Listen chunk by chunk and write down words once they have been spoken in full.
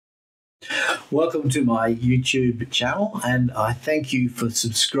Welcome to my YouTube channel, and I thank you for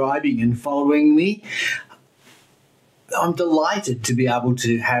subscribing and following me. I'm delighted to be able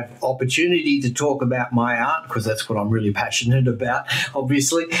to have opportunity to talk about my art, because that's what I'm really passionate about,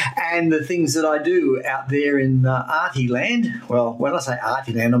 obviously, and the things that I do out there in arty land. Well, when I say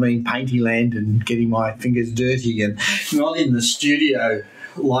arty land, I mean painty land and getting my fingers dirty, and not in the studio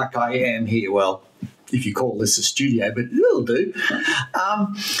like I am here. Well, if you call this a studio, but it'll do.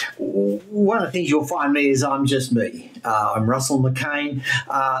 One of the things you'll find me is I'm just me. I'm Russell McCain.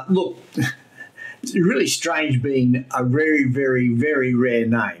 Look, it's really strange being a very, very, very rare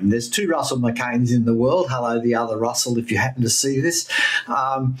name. There's two Russell McCains in the world. Hello, the other Russell, if you happen to see this.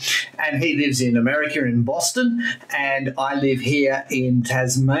 And he lives in America, in Boston, and I live here in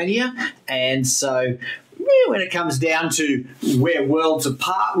Tasmania. And so when it comes down to where worlds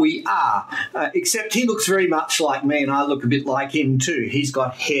apart we are, except he looks very much like me and I look a bit like him too. He's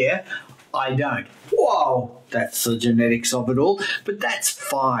got hair, I don't. Whoa, that's the genetics of it all, but that's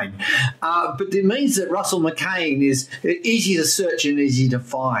fine. But it means that Russell McCain is easy to search and easy to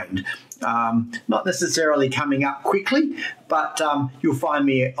find. Not necessarily coming up quickly, but you'll find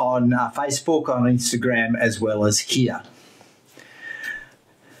me on Facebook, on Instagram, as well as here.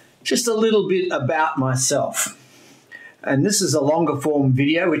 Just a little bit about myself. And this is a longer form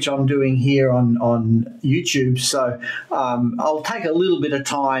video, which I'm doing here on YouTube. So I'll take a little bit of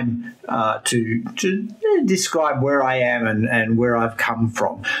time to describe where I am and where I've come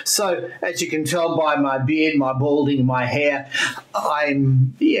from. So as you can tell by my beard, my balding, my hair,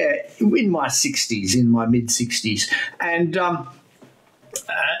 I'm, in my 60s, in my mid-60s. And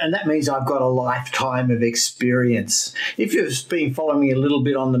that means I've got a lifetime of experience. If you've been following me a little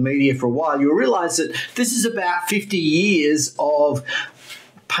bit on the media for a while, you'll realise that this is about 50 years of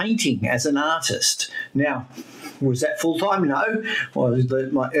painting as an artist. Now, was that full-time? No. Well,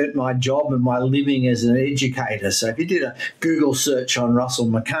 my job and my living as an educator. So if you did a Google search on Russell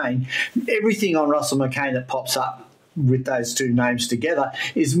McCain, everything on Russell McCain that pops up with those two names together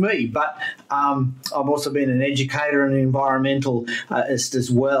is me. But I've also been an educator and an environmentalist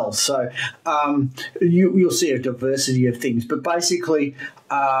as well. So you'll see a diversity of things. But basically,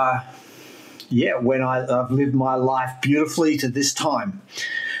 when I've lived my life beautifully to this time.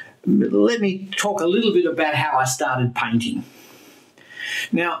 Let me talk a little bit about how I started painting.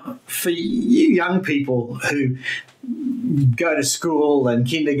 Now, for you young people who go to school and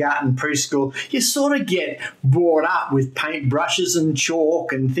kindergarten, preschool, you sort of get brought up with paint brushes and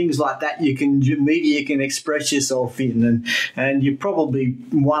chalk and things like that. Media you can express yourself in, and you're probably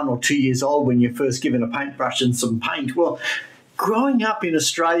 1 or 2 years old when you're first given a paintbrush and some paint. Well, growing up in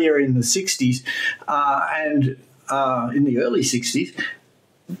Australia in the 60s and in the early 60s,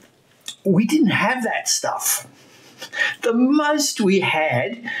 we didn't have that stuff. The most we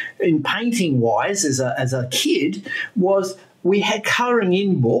had in painting-wise as a kid was we had colouring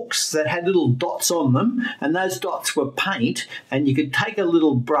in books that had little dots on them, and those dots were paint, and you could take a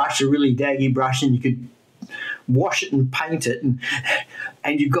little brush, a really daggy brush, and you could wash it and paint it,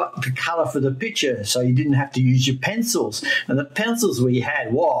 and you got the colour for the picture, so you didn't have to use your pencils. And the pencils we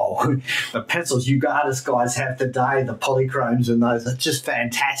had, whoa, the pencils you artist guys have today, the polychromes and those, are just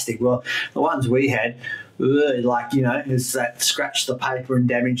fantastic. Well, the ones we had, is that scratch the paper and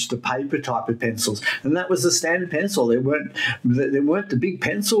damage the paper type of pencils, and that was the standard pencil. There weren't the big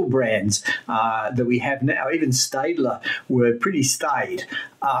pencil brands that we have now. Even Staedtler were pretty staid.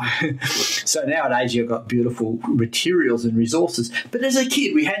 So nowadays you've got beautiful materials and resources, but as a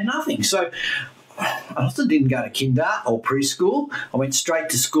kid we had nothing. So I also didn't go to kindergarten or preschool. I went straight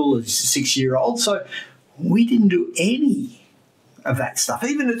to school as a 6-year-old. So we didn't do any of that stuff,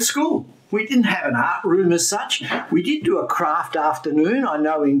 even at school. We didn't have an art room as such. We did do a craft afternoon, I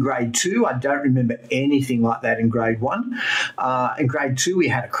know, in grade 2. I don't remember anything like that in grade 1. In grade 2, we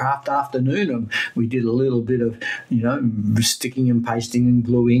had a craft afternoon, and we did a little bit of, sticking and pasting and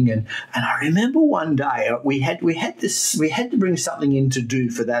gluing. And I remember one day we had to bring something in to do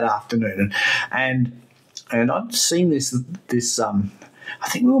for that afternoon, and I'd seen this. I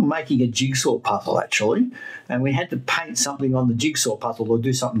think we were making a jigsaw puzzle, actually, and we had to paint something on the jigsaw puzzle or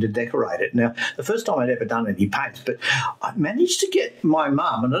do something to decorate it. Now, the first time I'd ever done any paints, but I managed to get my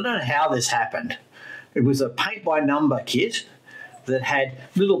mum, and I don't know how this happened. It was a paint-by-number kit that had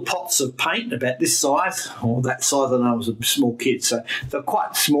little pots of paint about this size or that size, and I was a small kid, so they're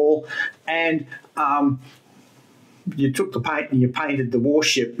quite small, and you took the paint and you painted the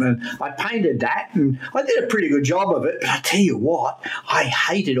warship, and I painted that, and I did a pretty good job of it. But I tell you what, I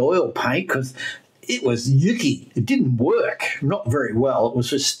hated oil paint because it was yucky. It didn't work, not very well. It was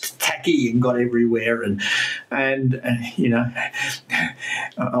just tacky and got everywhere. And you know,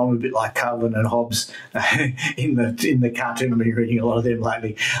 I'm a bit like Calvin and Hobbes in the cartoon. I've been reading a lot of them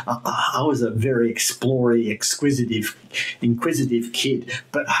lately. I was a very exploring, inquisitive kid.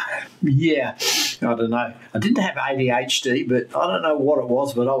 But yeah, I don't know. I didn't have ADHD, but I don't know what it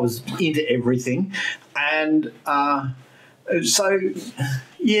was. But I was into everything, and so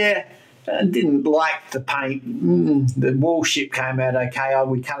yeah. I didn't like the paint. The wall chip came out okay.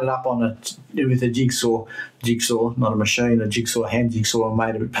 We cut it up with a jigsaw, not a machine, a jigsaw, hand jigsaw, and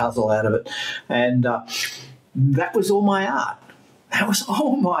made a puzzle out of it. And that was all my art. That was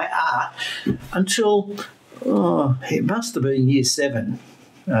all my art until it must have been year 7,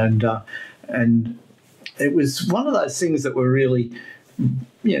 and it was one of those things that were really,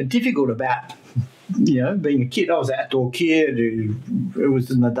 difficult about. Being a kid. I was an outdoor kid. It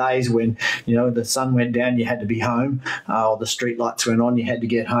was in the days when, the sun went down, you had to be home, or the street lights went on, you had to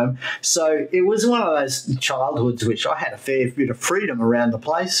get home. So it was one of those childhoods which I had a fair bit of freedom around the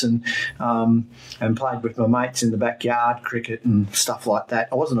place and played with my mates in the backyard, cricket and stuff like that.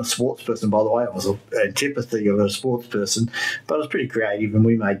 I wasn't a sports person, by the way. I was an antipathy of a sports person, but I was pretty creative and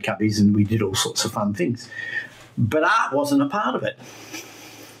we made cubbies and we did all sorts of fun things. But art wasn't a part of it.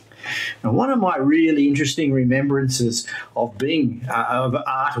 Now, one of my really interesting remembrances of being of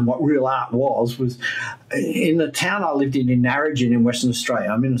art and what real art was in the town I lived in Narrogin in Western Australia.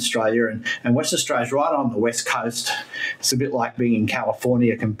 I'm in Australia, and Western Australia's right on the west coast. It's a bit like being in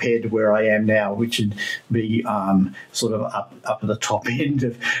California compared to where I am now, which would be sort of up at the top end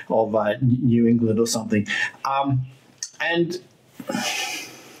of New England or something. And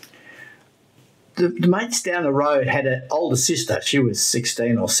the mates down the road had an older sister. She was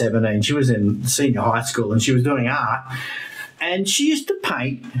 16 or 17. She was in senior high school and she was doing art. And she used to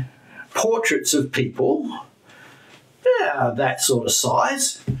paint portraits of people, that sort of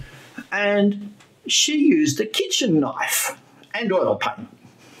size. And she used a kitchen knife and oil paint.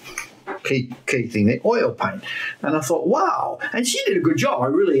 Key thing there, oil paint. And I thought, wow. And she did a good job. I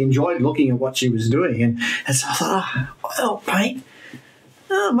really enjoyed looking at what she was doing. And so I thought, oil paint?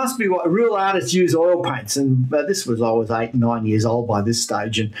 It must be what real artists use, oil paints. And this was, I was 8, 9 years old by this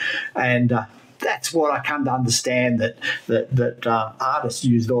stage, and that's what I come to understand that artists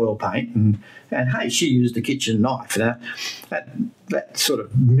used oil paint, and hey, she used a kitchen knife. Now, that sort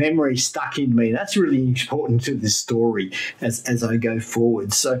of memory stuck in me. That's really important to this story as I go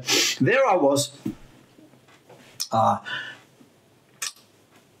forward. So there I was,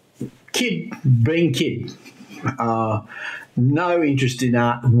 being kid. No interest in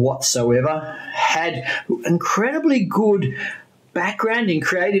art whatsoever, had incredibly good background in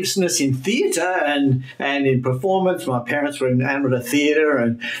creativeness in theatre and in performance. My parents were in amateur theatre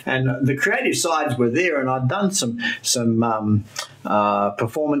and the creative sides were there, and I'd done some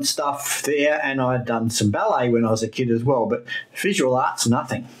performance stuff there, and I'd done some ballet when I was a kid as well, but visual arts,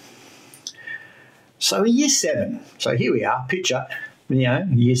 nothing. So in year 7, so here we are, picture,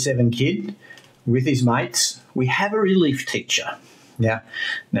 year 7 kid with his mates. We have a relief teacher. Now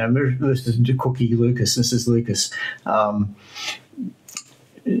this is Cookie Lucas, Mrs. Lucas.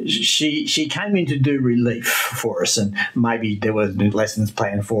 She came in to do relief for us, and maybe there were lessons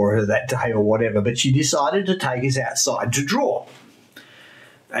planned for her that day or whatever, but she decided to take us outside to draw.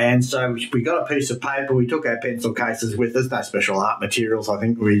 And so we got a piece of paper, we took our pencil cases with us, no special art materials. I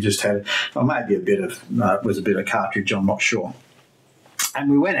think we just had, maybe it was a bit of cartridge, I'm not sure. And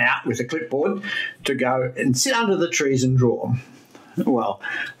we went out with a clipboard to go and sit under the trees and draw. Well,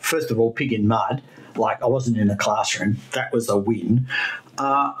 first of all, pig in mud, like I wasn't in a classroom. That was a win.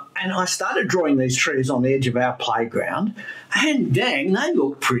 And I started drawing these trees on the edge of our playground, and dang, they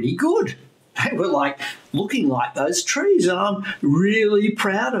looked pretty good. They were like looking like those trees, and I'm really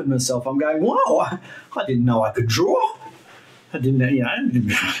proud of myself. I'm going, wow, I didn't know I could draw. I didn't,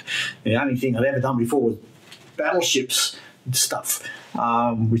 the only thing I'd ever done before was battleships stuff,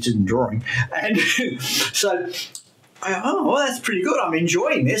 which isn't drawing. And so, well, that's pretty good. I'm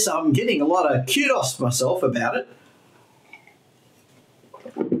enjoying this. I'm getting a lot of kudos for myself about it.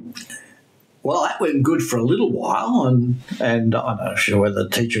 Well, that went good for a little while, and I'm not sure whether the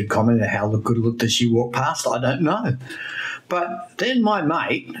teacher had commented how good it looked as she walked past. I don't know. But then my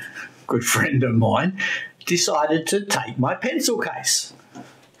mate, good friend of mine, decided to take my pencil case.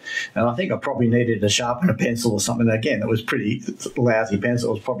 And I think I probably needed to sharpen a pencil or something. Again, it was pretty lousy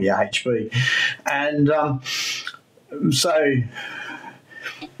pencil. It was probably a HB. And so,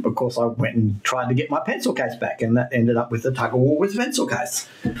 of course, I went and tried to get my pencil case back, and that ended up with a tug-of-war with the pencil case.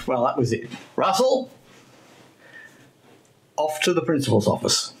 Well, that was it. Russell, off to the principal's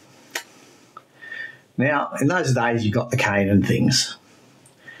office. Now, in those days, you got the cane and things.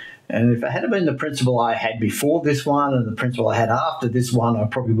 And if it had been the principal I had before this one and the principal I had after this one, I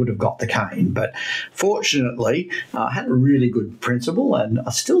probably would have got the cane. But fortunately, I had a really good principal, and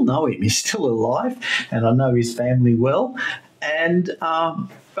I still know him. He's still alive, and I know his family well. And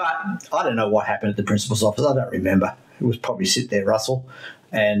but I don't know what happened at the principal's office. I don't remember. It was probably sit there, Russell,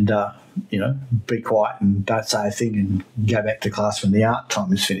 and be quiet and don't say a thing and go back to class when the art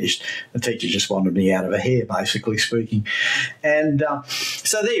time is finished. The teacher just wanted me out of her hair, basically speaking. And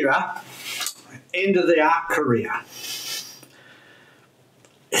so there you are, end of the art career.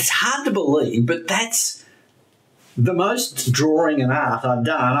 It's hard to believe, but that's the most drawing and art I'd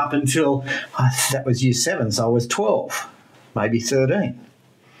done up until, that was year 7, so I was 12, maybe 13.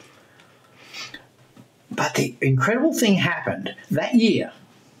 But the incredible thing happened that year.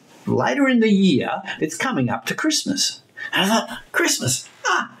 Later in the year, it's coming up to Christmas. And I thought, Christmas,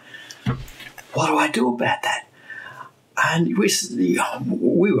 what do I do about that? And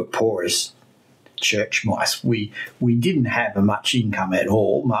we were poor as church mice. We didn't have much income at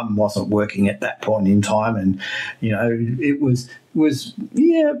all. Mum wasn't working at that point in time, and it was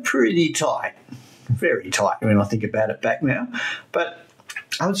pretty tight, very tight when I think about it back now. But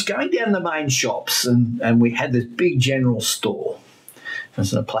I was going down the main shops, and we had this big general store. It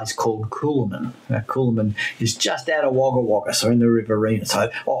was in a place called Coolaman. Now, Coolaman is just out of Wagga Wagga, so in the Riverina.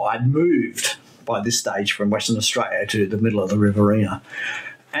 So I'd moved by this stage from Western Australia to the middle of the Riverina.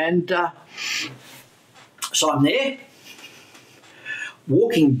 And so I'm there,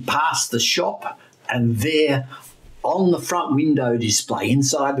 walking past the shop, and there on the front window display,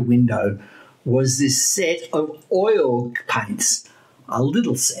 inside the window, was this set of oil paints, a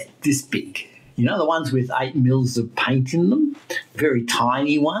little set, this big. You know, the ones with 8 mils of paint in them, very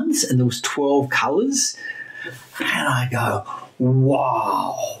tiny ones, and there was 12 colours. And I go,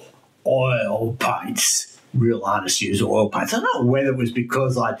 wow, oil paints. Real artists use oil paints. I don't know whether it was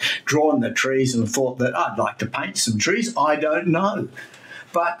because I'd drawn the trees and thought that I'd like to paint some trees. I don't know.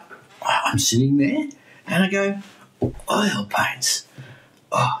 But I'm sitting there and I go, oil paints.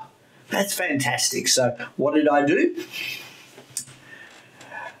 Oh, that's fantastic. So what did I do?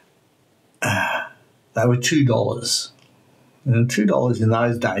 They were $2. And $2 in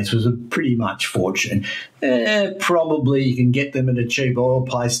those days was a pretty much fortune. Probably you can get them at a cheap oil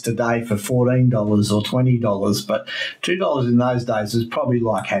place today for $14 or $20, but $2 in those days was probably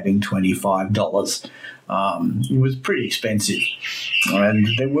like having $25. It was pretty expensive, and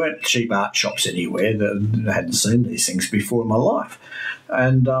there weren't cheap art shops anywhere. I hadn't seen these things before in my life.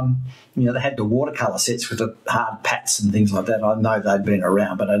 And, they had the watercolour sets with the hard pats and things like that. I know they'd been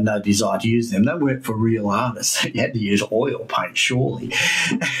around, but I had no desire to use them. They weren't for real artists. You had to use oil paint, surely.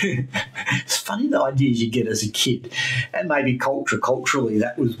 It's funny the ideas you get as a kid. And maybe culturally,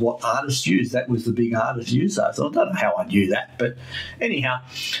 that was what artists used. That was the big artists used. So I don't know how I knew that. But anyhow,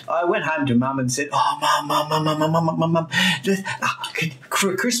 I went home to Mum and said, Mum,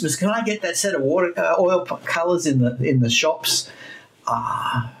 for Christmas, can I get that set of oil colours in the shops?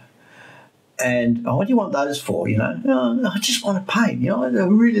 And what do you want those for? I just want to paint. I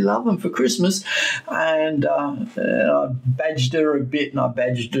really love them for Christmas. And I badged her a bit, and I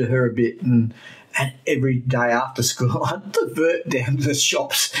badged her a bit, and every day after school, I'd divert down to the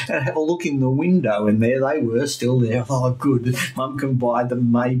shops and have a look in the window, and there they were, still there. Oh, good, Mum can buy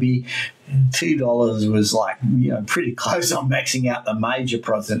them. Maybe $2 was like, pretty close on maxing out the major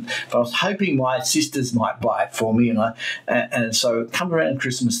present. But I was hoping my sisters might buy it for me, and so come around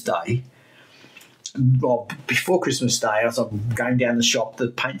Christmas Day. Well, before Christmas Day, as I'm going down the shop, the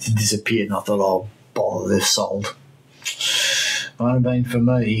paints had disappeared, and I thought, oh, bother, they're sold. Might have been for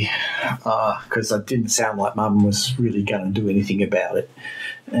me, because it didn't sound like Mum was really going to do anything about it.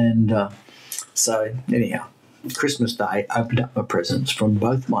 And so, anyhow, Christmas Day, opened up my presents from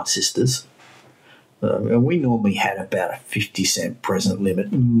both my sisters. And we normally had about a 50-cent present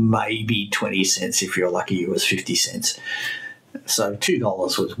limit, maybe 20 cents. If you're lucky, it was 50 cents. So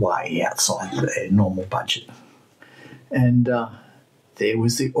 $2 was way outside their normal budget. And there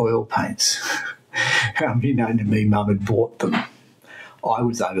was the oil paints. Unbeknown to me, Mum had bought them. I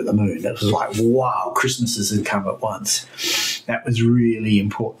was over the moon. It was like, wow, Christmases had come at once. That was really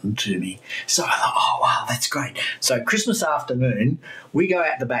important to me. So I thought, oh, wow, that's great. So Christmas afternoon, we go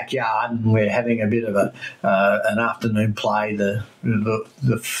out the backyard and we're having a bit of an afternoon play. The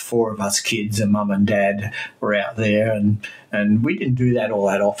 4 of us kids and Mum and Dad were out there, and we didn't do that all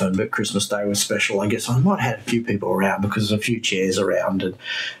that often, but Christmas Day was special. I guess I might have had a few people around because there's a few chairs around,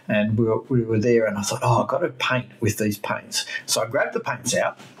 and we were there, and I thought, oh, I've got to paint with these paints. So I grabbed the paints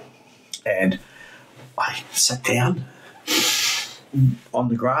out and I sat down on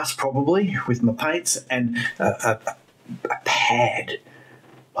the grass probably with my paints and a pad.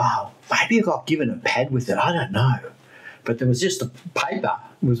 Wow, maybe I got given a pad with it. I don't know. But there was just a paper.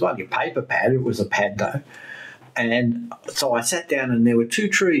 It was like a paper pad. It was a pad though. And so I sat down and there were 2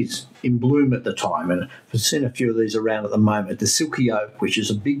 trees in bloom at the time. And I've seen a few of these around at the moment. The silky oak, which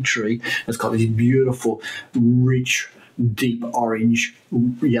is a big tree. It's got these beautiful, rich, deep orange,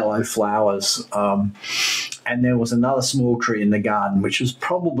 yellow flowers. And there was another small tree in the garden, which was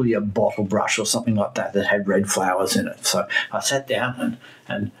probably a bottle brush or something like that had red flowers in it. So I sat down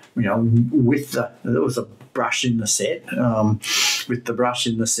and you know, there was a brush in the set, with the brush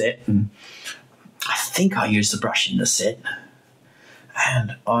in the set, and I think I used the brush in the set,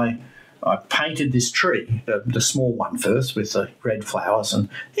 and I painted this tree, the small one first with the red flowers, and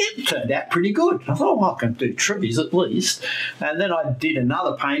it turned out pretty good. I thought, well, I can do trees at least. And then I did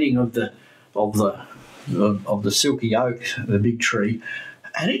another painting of the silky oak, the big tree,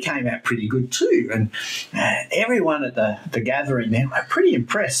 and it came out pretty good too. And everyone at the gathering there were pretty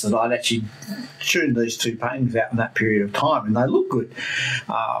impressed that I'd actually tuned these 2 paintings out in that period of time, and they look good.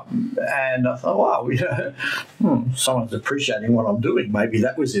 And I thought, wow, you know, someone's appreciating what I'm doing. Maybe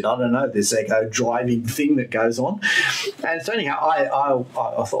that was it. I don't know, this ego driving thing that goes on. And so anyhow, I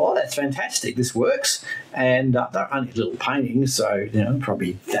thought, oh, that's fantastic. This works. And they're only little paintings, so, you know,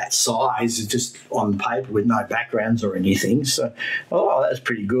 probably that size, just on paper with no backgrounds or anything. So, oh, that's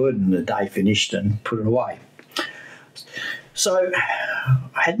pretty good. And the day finished and put it away. So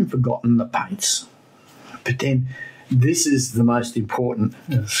I hadn't forgotten the paints. But then this is the most important,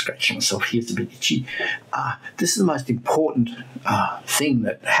 scratching myself here, it's a bit itchy. This is the most important thing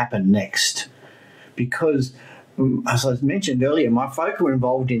that happened next, because as I mentioned earlier, my folk were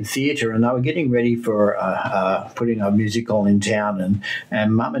involved in theatre and they were getting ready for putting a musical in town,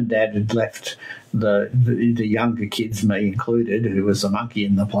 and Mum and Dad had left the younger kids, me included, who was a monkey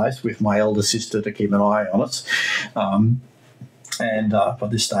in the place, with my elder sister to keep an eye on us. And by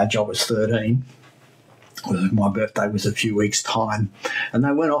this stage I was 13. My birthday was a few weeks' time. And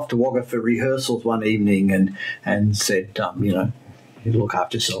they went off to Wagga for rehearsals one evening and said, you know, you look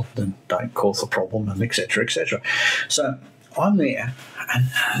after yourself and don't cause a problem, and et cetera, et cetera. So I'm there,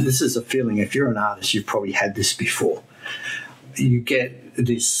 and this is a feeling, if you're an artist, you've probably had this before. You get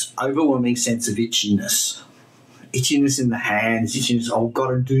this overwhelming sense of itchiness in the hands, itchiness, I've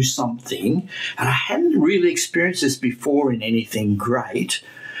got to do something. And I hadn't really experienced this before in anything great,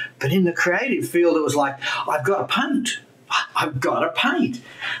 but in the creative field, it was like, I've got to paint. I've got to paint.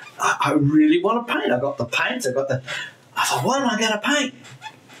 I really want to paint. I've got the paints, I thought, what am I going to paint?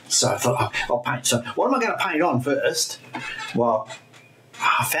 So I thought, I'll paint. So what am I going to paint on first? Well,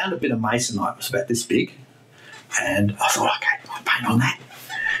 I found a bit of masonite. It was about this big. And I thought, okay, I'll paint on that.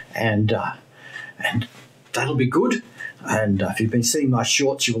 And that'll be good. And if you've been seeing my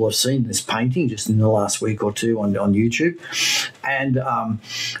shorts, you will have seen this painting just in the last week or two on YouTube. And I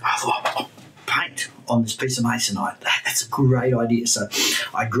thought, I'll paint on this piece of masonite. That's a great idea. So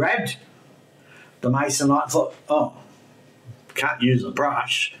I grabbed the masonite and thought, oh, can't use a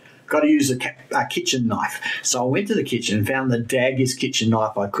brush, got to use a kitchen knife. So I went to the kitchen and found the daggest kitchen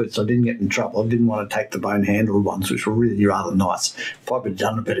knife I could, so I didn't get in trouble. I didn't want to take the bone-handled ones, which were really rather nice. Probably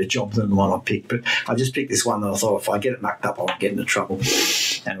done a better job than the one I picked, but I just picked this one that I thought, if I get it mucked up, I won't get into trouble,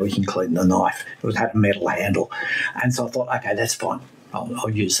 and we can clean the knife. It had a metal handle. And so I thought, okay, that's fine. I'll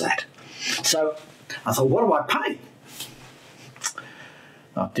use that. So I thought, what do I paint?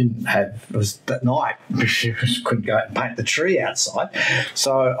 I didn't have, it was that night, couldn't go out and paint the tree outside.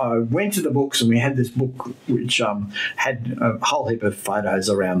 So I went to the books, and we had this book which had a whole heap of photos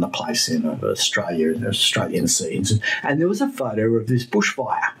around the place in Australia, and Australian scenes. And there was a photo of this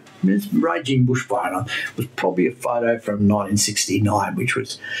bushfire, this raging bushfire. And it was probably a photo from 1969, which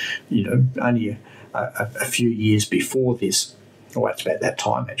was, you know, only a few years before this. Oh, it's about that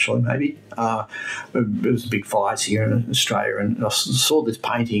time, actually, maybe. It was big fires here in Australia, and I saw this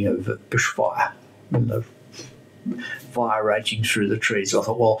painting of a bushfire and the fire raging through the trees. I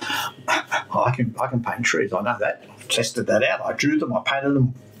thought, well, I can paint trees. I know that. I've tested that out. I drew them. I painted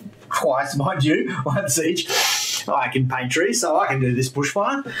them twice, mind you, once each. I can paint trees, so I can do this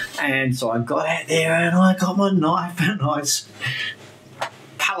bushfire. And so I got out there and I got my knife and I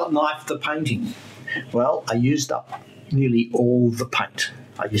palette knifed the painting. Well, I used up nearly all the paint.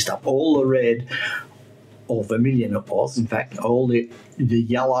 I used up all the red, or vermilion it was, in fact, all the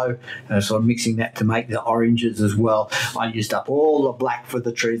yellow, and so I'm mixing that to make the oranges as well. I used up all the black for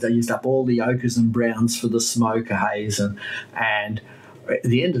the trees. I used up all the ochres and browns for the smoke haze, and at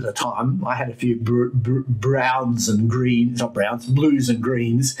the end of the time, I had a few browns and greens, not browns, blues and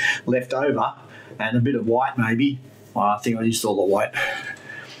greens left over, and a bit of white maybe. Well, I think I used all the white.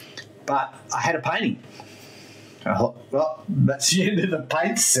 But I had a painting. I thought, well, that's the end of the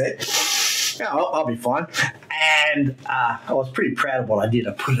paint set. Yeah, I'll be fine. And I was pretty proud of what I did.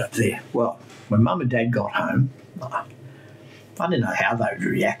 I put it up there. Well, when Mum and Dad got home, I didn't know how they would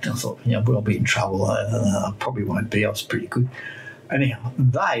react. I thought, we'll be in trouble. I probably won't be. I was pretty good. Anyhow,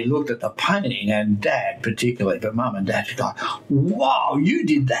 they looked at the painting, and Dad particularly, but Mum and Dad were like, wow, you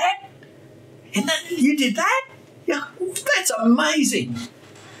did that? You did that? Yeah, that's amazing.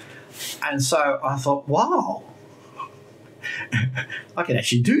 And so I thought, wow, I can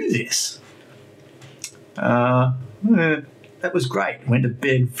actually do this. That was great. Went to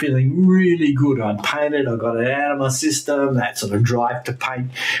bed feeling really good. I'd painted, I got it out of my system. That sort of drive to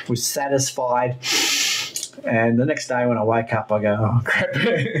paint was satisfied. And the next day when I wake up, I go, oh, crap,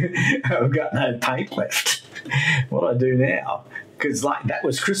 I've got no paint left. What do I do now? Because that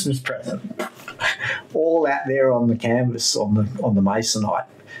was Christmas present. All out there on the canvas, on the masonite.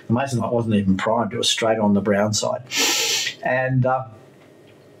 The masonite wasn't even primed. It was straight on the brown side. And I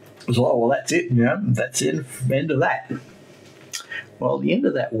was like, well, that's it. That's it. End of that. Well, at the end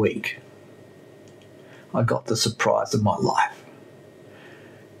of that week, I got the surprise of my life.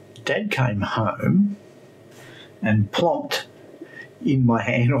 Dad came home and plonked in my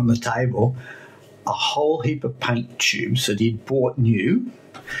hand on the table a whole heap of paint tubes that he'd bought new,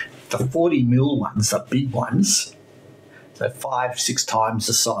 the 40mm ones, the big ones, so 5-6 times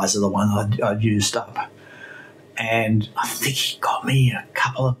the size of the one I'd used up. And I think he got me a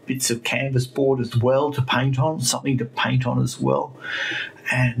couple of bits of canvas board as well to paint on, something to paint on as well.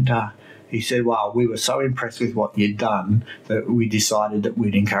 And he said, well, we were so impressed with what you'd done that we decided that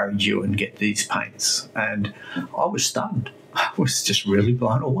we'd encourage you and get these paints. And I was stunned. I was just really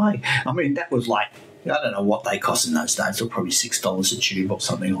blown away. I mean, that was like, I don't know what they cost in those days. They were probably $6 a tube or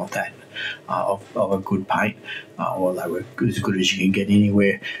something like that of a good paint. Or they were as good as you can get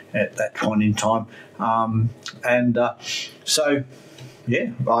anywhere at that point in time. So,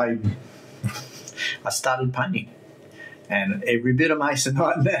 yeah, I started painting. And every bit of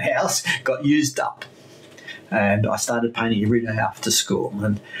masonite in that house got used up. And I started painting every day after school.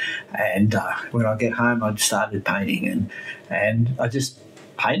 And when I get home, I started painting. And I just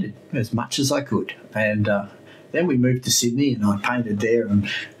painted as much as I could. And then we moved to Sydney, and I painted there and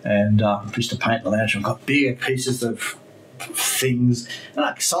used to paint the lounge. And got bigger pieces of things, and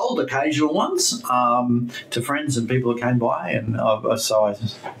I sold occasional ones to friends and people who came by, and so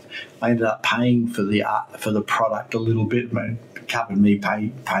I ended up paying for the product a little bit. It covered me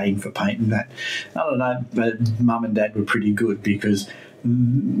paying for painting that. I don't know, but Mum and Dad were pretty good because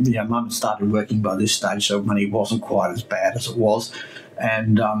Mum started working by this stage, so money wasn't quite as bad as it was,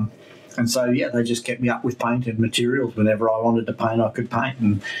 and so they just kept me up with paint and materials. Whenever I wanted to paint, I could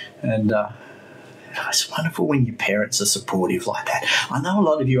paint, and it's wonderful when your parents are supportive like that. I know a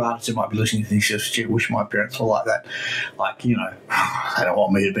lot of you artists who might be listening to things just, I wish my parents were like that. Like, they don't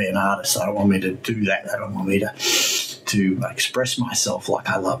want me to be an artist. They don't want me to do that. They don't want me to express myself like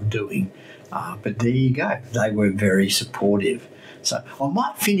I love doing. But there you go. They were very supportive. So I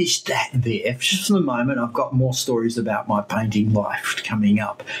might finish that there. Just for the moment, I've got more stories about my painting life coming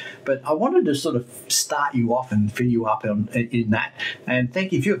up. But I wanted to sort of start you off and fill you up in that. And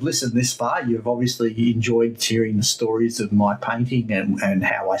thank you. If you've listened this far, you've obviously enjoyed hearing the stories of my painting and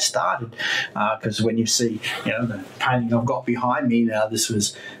how I started. Because when you see, the painting I've got behind me now, this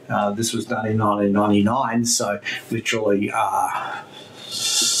was done in 1999. So literally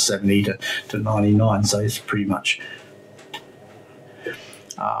 70 to 99. So it's pretty much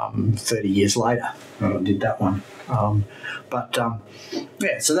 30 years later when I did that one.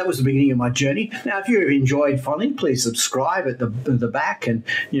 So that was the beginning of my journey. Now, if you enjoyed fondling, please subscribe at the back. And,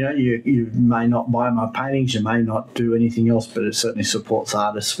 you may not buy my paintings, you may not do anything else, but it certainly supports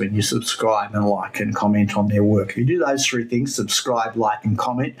artists when you subscribe and like and comment on their work. If you do those three things, subscribe, like and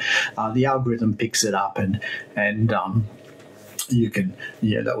comment, the algorithm picks it up and you can,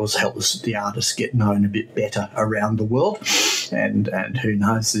 that will help the artists get known a bit better around the world. And who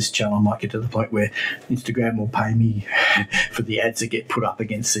knows, this channel might get to the point where Instagram will pay me for the ads that get put up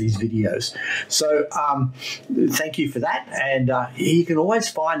against these videos. So thank you for that. And you can always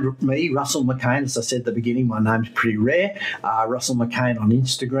find me, Russell McCain. As I said at the beginning, my name's pretty rare. Russell McCain on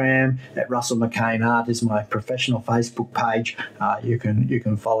Instagram. At Russell McCain Art is my professional Facebook page. You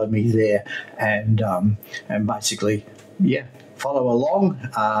can follow me there and basically, follow along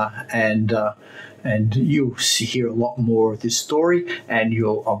and you'll hear a lot more of this story, and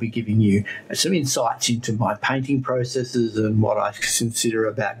I'll be giving you some insights into my painting processes and what I consider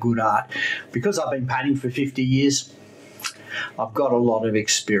about good art. Because I've been painting for 50 years, I've got a lot of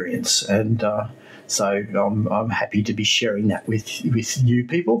experience, and so I'm happy to be sharing that with you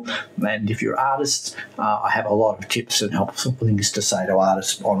people. And if you're artists, I have a lot of tips and helpful things to say to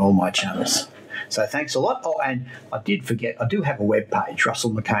artists on all my channels. So thanks a lot. Oh, and I did forget, I do have a webpage,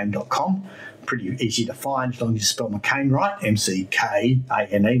 russellmccane.com. Pretty easy to find as long as you spell McCain right,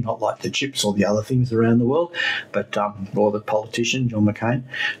 M-C-K-A-N-E, not like the chips or the other things around the world, but or the politician, John McCain.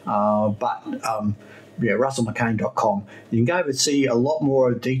 Yeah, russellmccane.com. You can go over and see a lot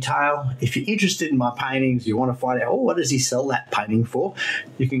more detail. If you're interested in my paintings, you want to find out, oh, what does he sell that painting for?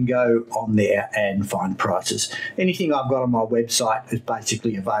 You can go on there and find prices. Anything I've got on my website is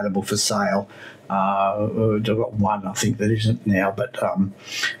basically available for sale. I've got one, I think, that isn't now, but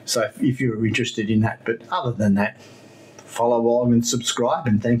so if you're interested in that. But other than that, follow along and subscribe,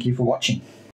 and thank you for watching.